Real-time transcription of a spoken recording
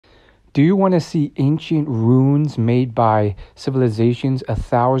Do you want to see ancient ruins made by civilizations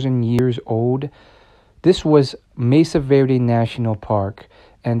 1,000 years old? This was Mesa Verde National Park,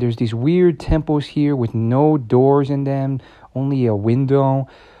 and there's these weird temples here with no doors in them, only a window.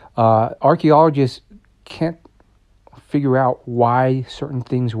 Archaeologists can't figure out why certain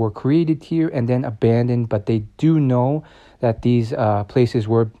things were created here and then abandoned, but they do know that these places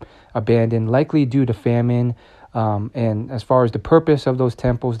were abandoned, likely due to famine. And as far as the purpose of those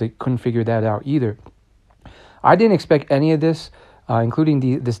temples, they couldn't figure that out either. I didn't expect any of this,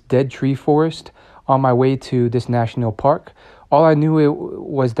 including this dead tree forest on my way to this national park. All I knew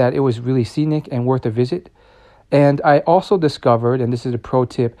was that it was really scenic and worth a visit. And I also discovered, and this is a pro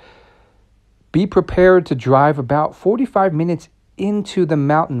tip, be prepared to drive about 45 minutes into the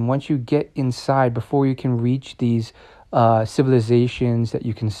mountain once you get inside before you can reach these civilizations that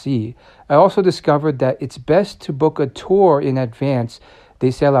you can see. I also discovered that it's best to book a tour in advance. They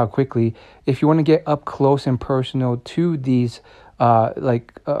sell out quickly if you want to get up close and personal to these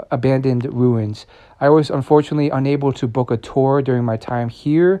abandoned ruins. I was unfortunately unable to book a tour during my time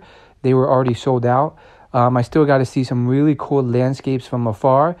here. They were already sold out. I still got to see some really cool landscapes from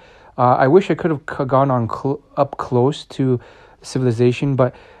afar. I wish I could have gone on up close to civilization,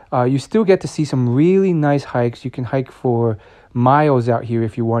 but you still get to see some really nice hikes. You can hike for miles out here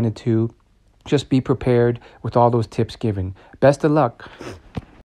if you wanted to. Just be prepared with all those tips given. Best of luck.